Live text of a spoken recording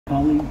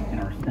Colleagues and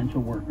our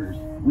essential workers,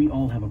 we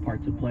all have a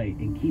part to play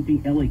in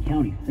keeping LA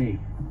County safe.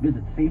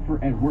 Visit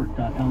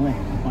saferatwork.la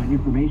to find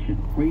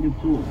information, creative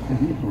tools, and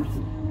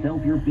resources to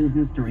help your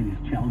business during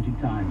these challenging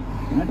times.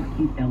 Let's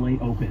keep LA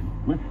open.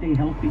 Let's stay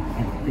healthy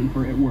and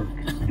safer at work.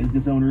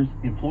 Business owners,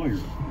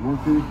 employers,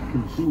 workers,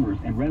 consumers,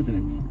 and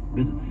residents,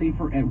 visit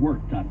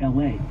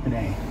saferatwork.la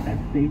today.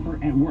 That's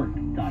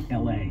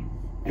saferatwork.la.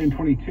 And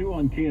 22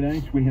 on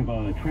KNX, we have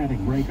a traffic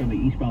break on the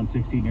eastbound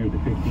 60 near the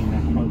 15.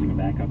 That's causing a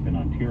backup in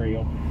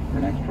Ontario.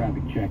 Our next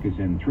traffic check is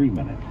in 3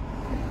 minutes.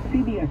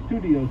 CBS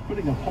Studios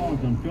putting a pause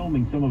on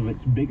filming some of its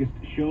biggest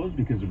shows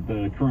because of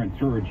the current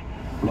surge.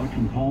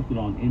 Productions halted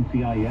on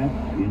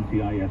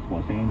NCIS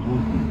Los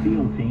Angeles, and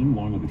SEAL Team,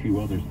 along with a few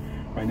others.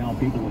 Right now,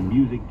 people in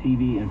music,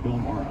 TV, and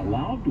film are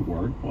allowed to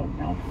work, but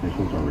health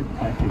officials are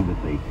requesting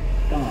that they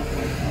stop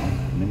right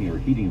now. Many are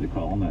heeding the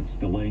call, and that's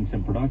delaying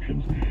some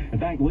productions. In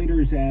fact,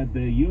 leaders at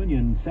the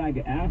union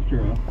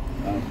SAG-AFTRA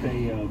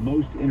say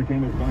most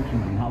entertainment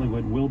productions in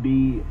Hollywood will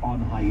be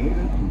on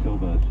hiatus until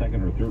the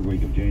second or third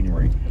week of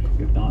January,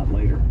 if not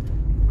later.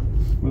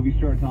 Movie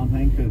star Tom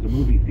Hanks says a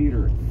movie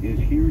theater is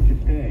here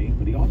to stay,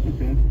 but he also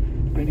says,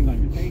 depending on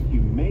your taste,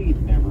 you may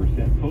never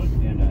set foot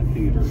in a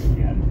theater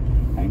again.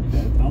 Hanks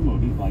says some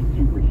movies, like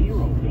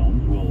superhero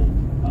films, will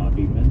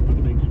be meant for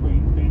the big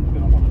screen. Fans are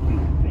going to want to see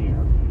them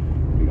there.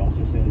 He also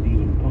says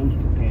even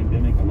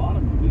post-pandemic, a lot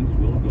of movies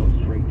will go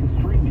straight to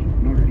streaming.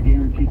 In order to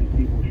guarantee that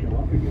people show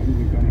up again,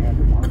 we've got to have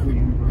the Marvel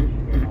Universe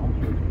and all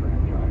sorts of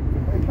franchises.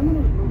 And some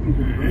of those movies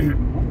are great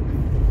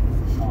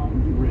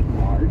writ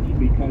large,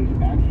 because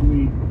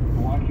actually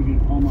watching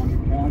it home on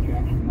your couch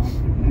actually might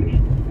diminish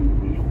the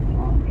visual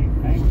punch.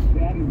 Hanks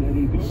added that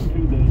he's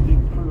open to the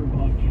big curve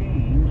of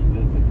change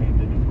that the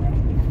pandemic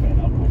rapidly sped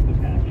up over the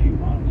past few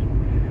months.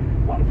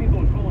 A lot of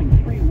people are calling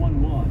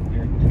 311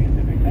 during the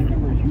pandemic. That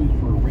number is used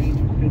for a range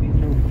of city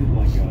services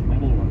like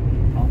metal or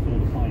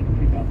household appliance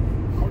pickup.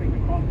 According to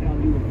Crosstown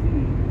New York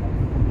City,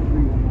 the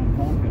 311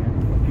 call center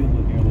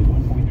fielded nearly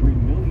 1.3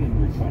 million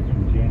requests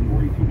from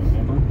January to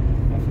November.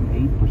 That's an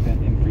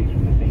 8% increase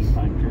from the same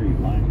time period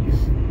last year.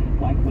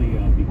 Likely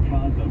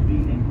because of the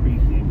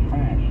increase in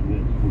trash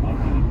that's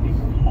collecting in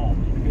people's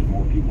homes, because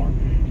more people are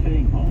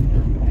staying home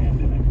during the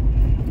pandemic.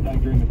 In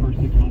fact, during the first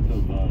 6 months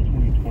of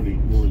 2020,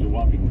 there was a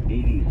whopping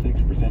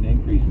 86%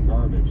 increase in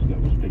garbage that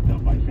was picked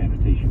up by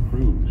sanitation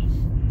crews.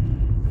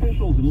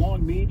 Officials in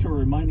Long Beach are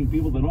reminding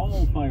people that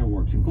all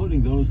fireworks,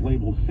 including those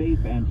labeled safe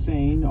and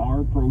sane,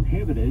 are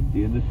prohibited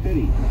in the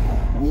city.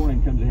 The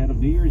warning comes ahead of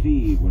New Year's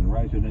Eve, when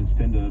residents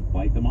tend to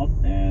light them up,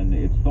 and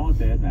it's thought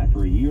that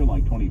after a year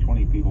like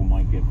 2020, people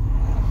might get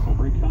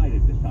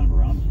overexcited this time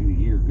around to see the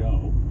year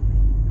go.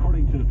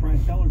 According to the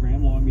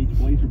Press-Telegram, Long Beach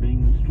police are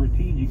being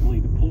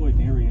strategically deployed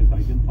in areas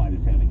identified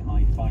as having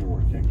high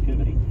fireworks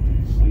activity.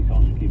 Police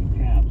also keeping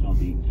tabs on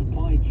the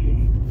supply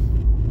chain.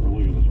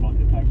 Earlier this month,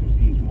 detectives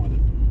seized more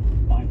than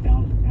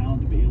 5,000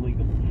 pounds of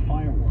illegal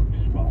fireworks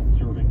while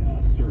serving a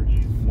search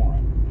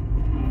warrant.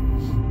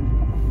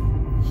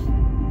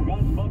 We've got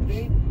some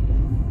updates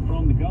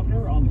from the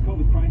governor on the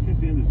COVID crisis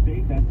in the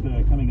state. That's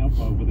coming up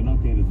with an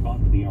update at the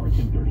bottom of the hour at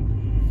 10:30.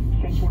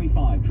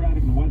 10:25,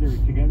 traffic and weather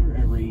together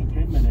every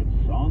 10 minutes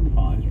on the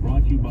 5s,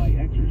 brought to you by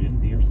Exergen,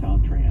 near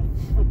South Tram.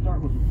 Let's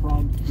start with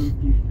from Street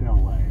East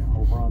LA.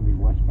 Over on the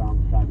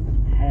westbound side of the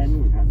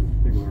 10, we've had this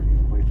signaler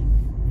in place at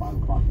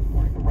 5 o'clock this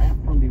morning. The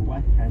ramp from the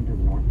west 10 to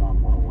the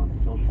northbound 101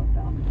 is still shut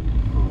down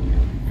earlier.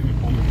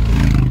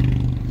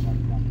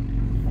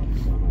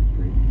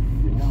 Street.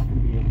 You're not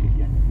going to be able to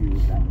get to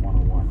that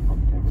 101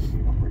 from the San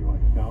Bernardino Freeway.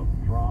 So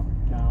drop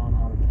down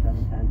onto the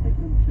 710, take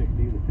it to the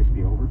 60, the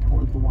 60 over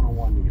towards the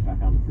 101 to get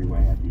back on the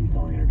freeway at the East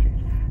LA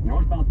interchange.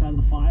 Northbound side of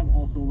the 5,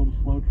 also a little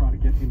slow trying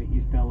to get into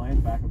East LA.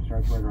 The backup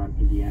starts right around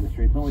Indiana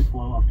Street. It's only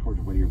slow up towards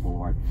Whittier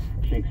Boulevard.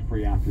 Shakes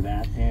free after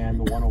that.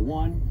 And the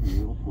 101, a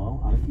little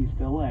slow out of East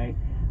LA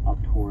up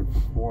towards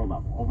the 4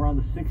 level. Over on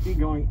the 60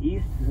 going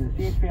east, the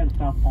CHP had to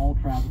stop all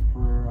traffic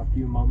for a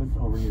few moments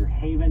over near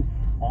Haven.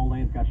 All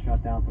lanes got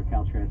shut down for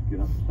Caltrans to get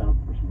up set up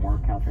for some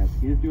work. Caltrans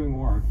is doing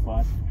work,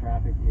 but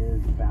traffic is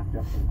backed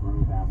up from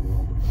Grove Avenue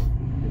over towards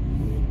the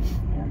 15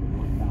 and the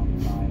northbound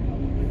side of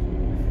the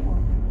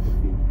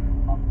 15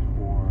 up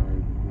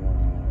towards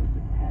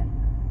the 10.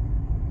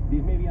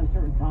 These may be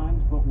uncertain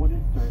times, but what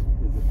is certain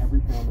is that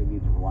every family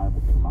needs a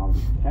reliable thermometer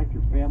to protect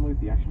your family.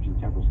 With the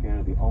Exergen Temporal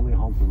Scanner, the only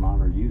home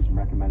thermometer used and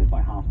recommended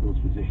by hospitals,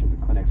 physicians,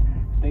 and clinics.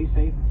 Stay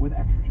safe with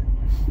Exergen.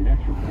 Your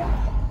next report,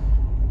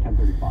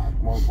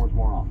 10:35. More reports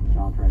more often.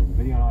 John Trent,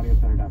 Video and Audio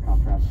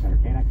Center.com, Traffic Center,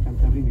 KNX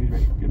 1070 News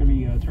Radio. Going to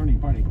be turning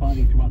partly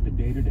cloudy throughout the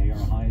day today. Our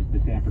highs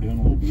this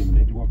afternoon will be in the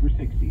mid to upper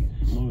 60s.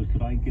 Lows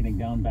tonight getting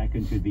down back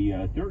into the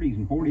 30s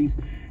and 40s.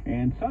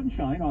 And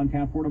sunshine on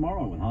tap for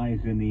tomorrow, with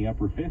highs in the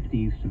upper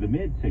 50s to the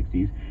mid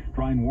 60s.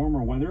 Dry and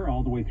warmer weather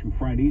all the way through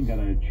Friday. Got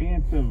a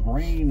chance of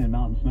rain and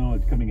mountain snow.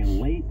 It's coming in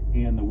late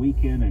in the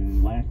weekend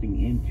and lasting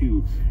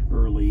into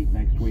early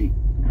next week.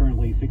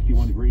 Currently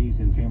 61 degrees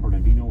in San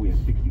Bernardino. We have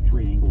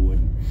 63 in Inglewood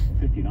and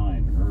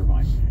 59 in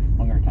Irvine.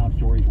 Among our top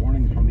stories,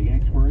 warnings from the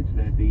experts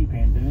that the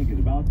pandemic is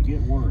about to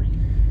get worse.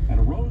 And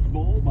a Rose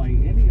Bowl by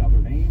any other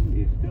name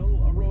is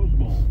still a Rose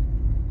Bowl.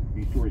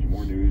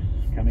 news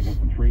coming up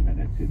in 3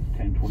 minutes. It's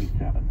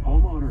 10:27.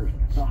 Homeowners,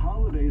 the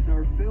holidays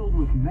are filled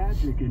with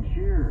magic and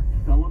cheer.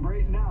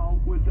 Celebrate now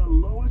with the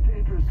lowest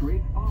interest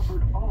rates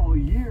offered all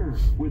year.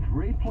 With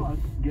Rate Plus,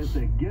 get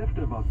the gift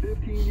of a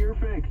 15-year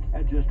fixed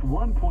at just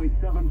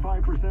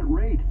 1.75%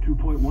 rate,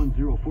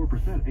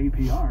 2.104%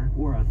 APR,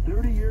 or a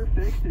 30-year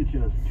fixed at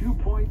just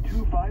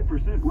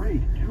 2.25%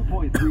 rate,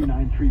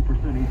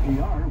 2.393%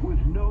 APR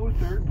with no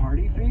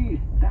third-party fees.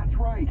 That's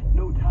right,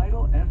 no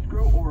title,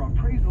 escrow, or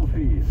appraisal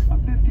fees. A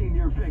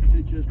 15-year fixed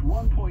at just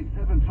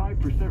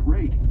 1.75%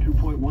 rate,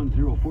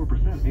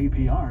 2.104%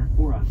 APR,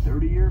 or a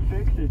 30-year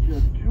fixed at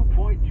just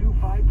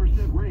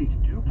 2.25% rate,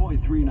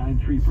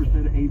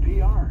 2.393%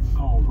 APR.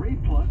 Call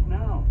Rate Plus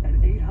now at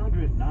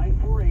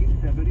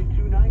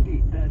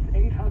 800-948-7290. That's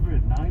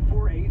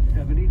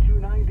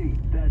 800-948-7290.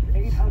 That's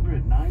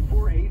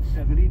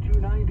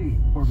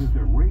 800-948-7290. Or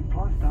visit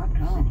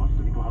rateplus.com. Rate Plus is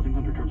an equal housing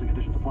lender. Terms and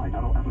conditions apply.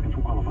 Not all applicants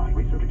will qualify.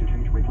 Rate subject to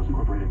change. Rate Plus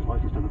Incorporated is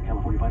licensed under the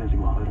California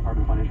Financing Law by the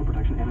Department of Financial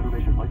Protection and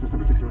Innovation. License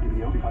number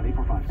 60DBO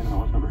 5845 and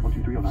NMLS number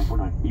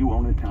 1230949. You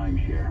own a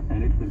timeshare,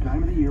 and it's the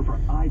time of the year for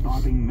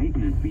eye-popping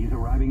maintenance fees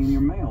arriving in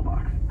your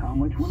mailbox. How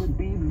much will it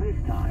be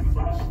this time?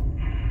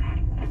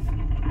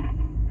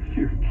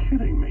 You're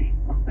kidding me.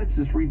 That's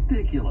just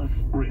ridiculous.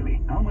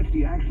 Really. How much do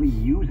you actually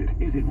use it?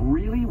 Is it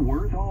really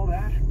worth all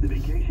that? The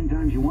vacation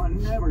times you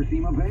want never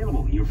seem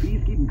available. Your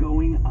fees keep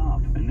going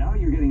up, and now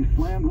you're getting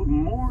slammed with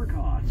more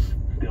costs.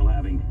 Still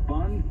having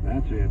fun?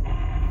 That's it.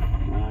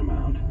 I'm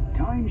out.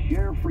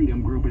 Timeshare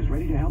Freedom Group is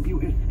ready to help you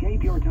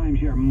escape your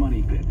timeshare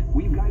money pit.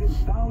 We've guided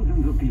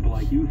thousands of people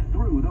like you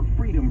through the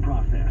freedom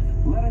process.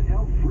 Let us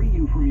help free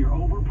you from your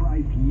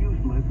overpriced,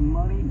 useless,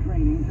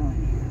 money-draining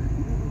timeshare.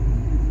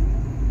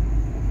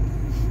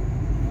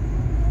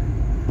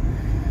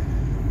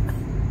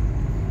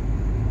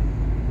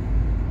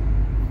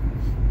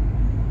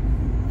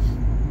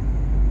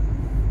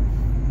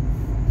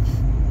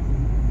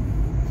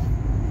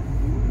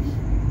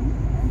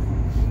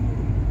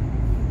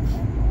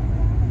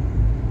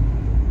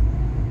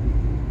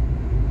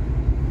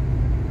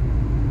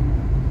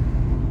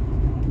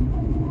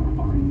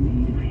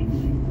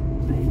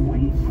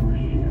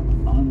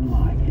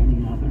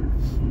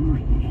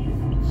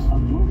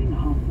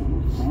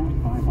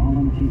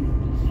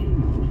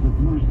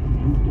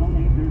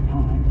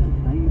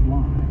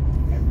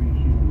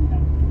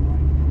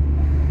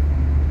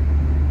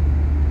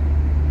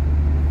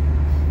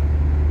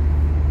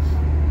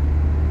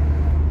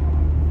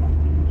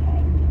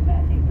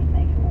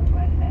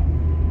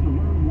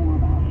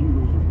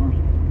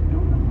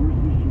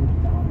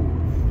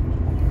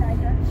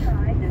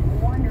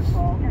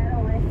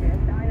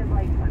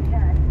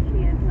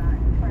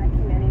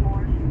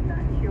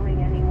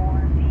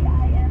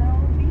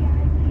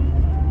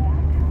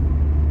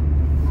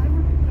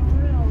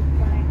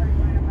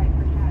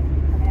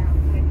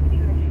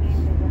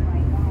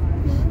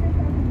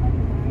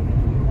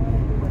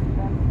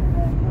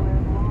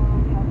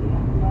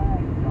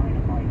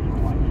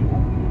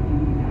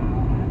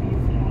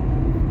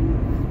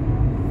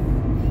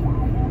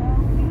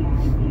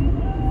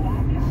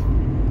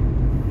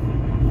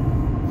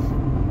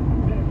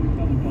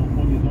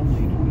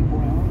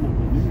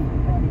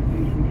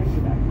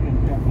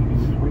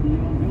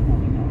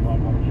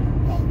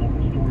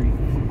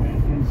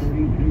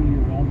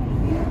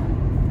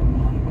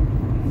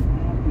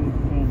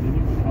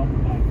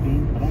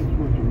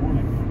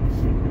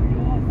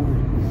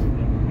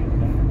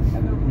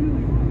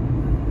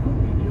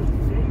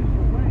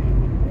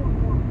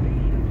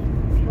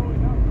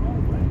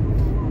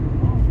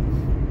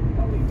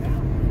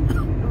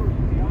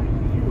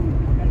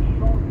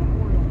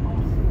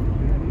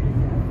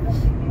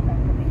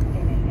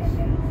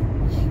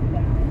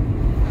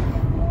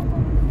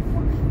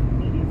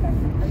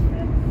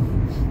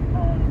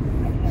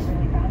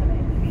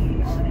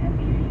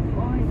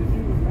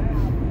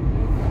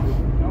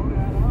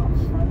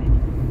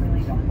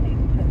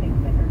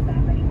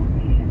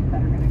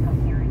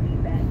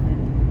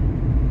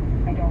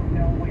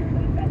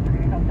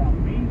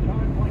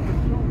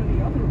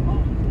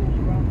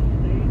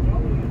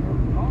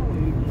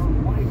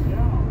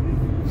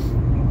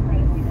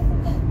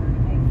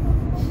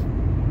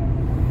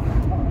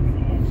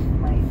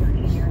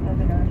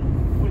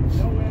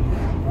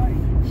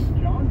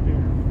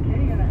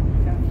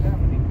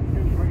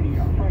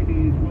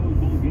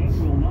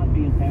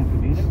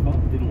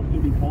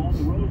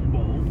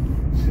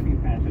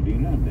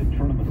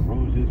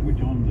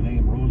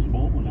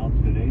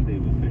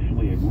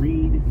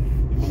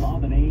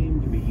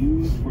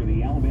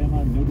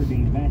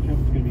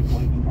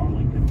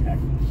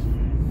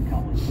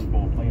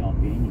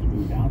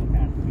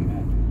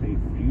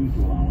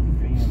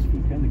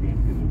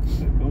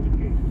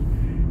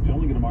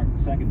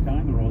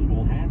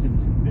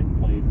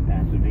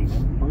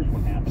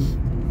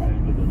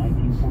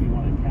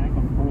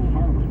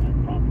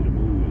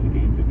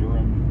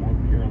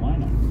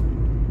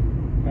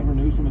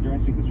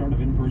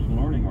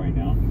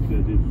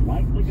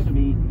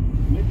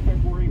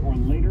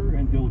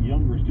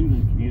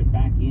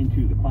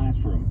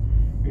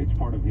 It's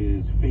part of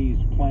his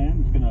phased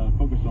plan. It's going to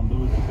focus on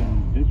those who've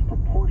been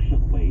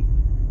disproportionately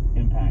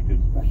impacted.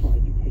 Special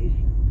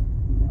education,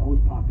 those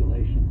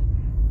populations,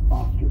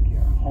 foster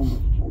care,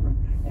 homeless children,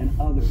 and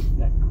others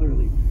that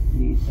clearly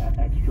need that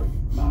extra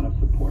amount of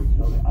support.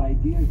 So the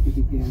idea is to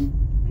begin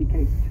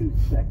PK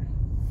 2-6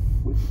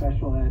 with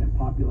special ed and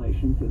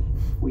populations, as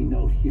we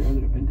note here,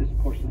 that have been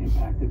disproportionately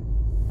impacted.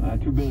 A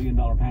 $2 billion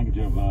package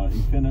of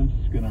incentives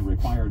is going to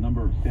require a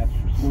number of steps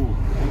for schools,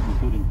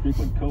 including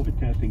frequent COVID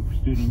testing for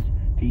students,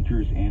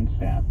 teachers, and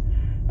staff.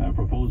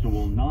 Proposal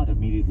will not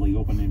immediately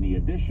open any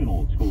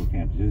additional school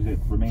campuses. It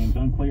remains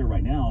unclear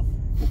right now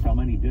just how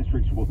many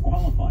districts will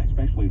qualify,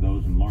 especially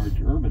those in large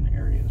urban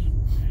areas.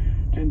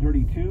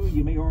 10:32,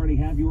 you may already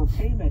have your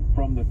payment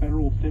from the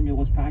federal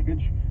stimulus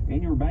package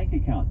in your bank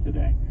account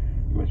today.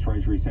 U.S.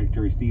 Treasury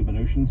Secretary Steve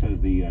Mnuchin says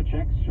the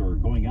checks are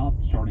going out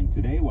starting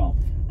today, while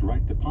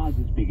direct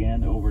deposits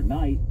began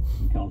overnight.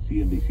 He tells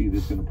CNBC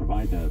this is going to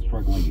provide the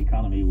struggling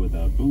economy with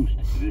a boost.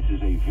 This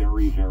is a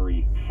very,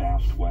 very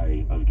fast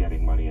way of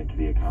getting money into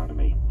the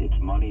economy. It's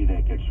money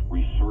that gets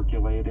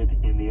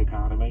recirculated in the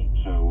economy,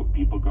 so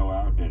people go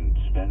out and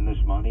spend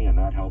this money, and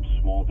that helps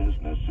small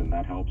business, and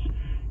that helps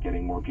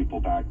getting more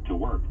people back to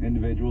work.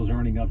 Individuals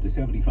earning up to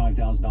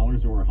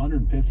 $75,000 or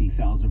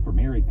 $150,000 for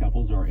married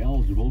couples are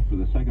eligible for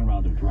the second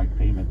round of direct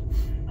payments.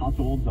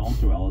 Households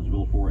also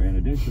eligible for an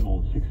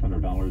additional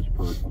 $600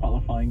 per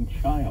qualifying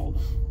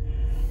child.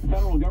 The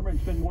federal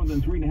government spent more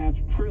than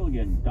 $3.5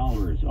 trillion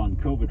on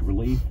COVID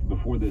relief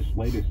before this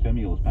latest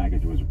stimulus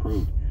package was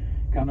approved.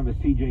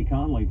 Economist T.J.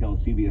 Conley tells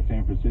CBS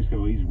San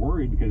Francisco he's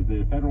worried because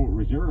the Federal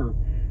Reserve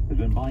has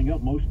been buying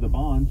up most of the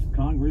bonds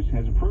Congress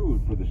has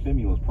approved for the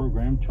stimulus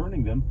program,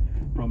 turning them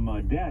from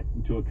debt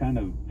to a kind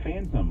of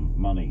phantom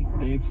money.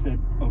 They've said,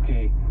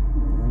 okay,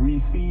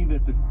 we see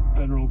that the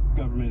federal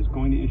government is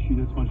going to issue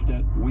this much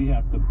debt. We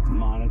have to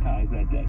monetize that debt.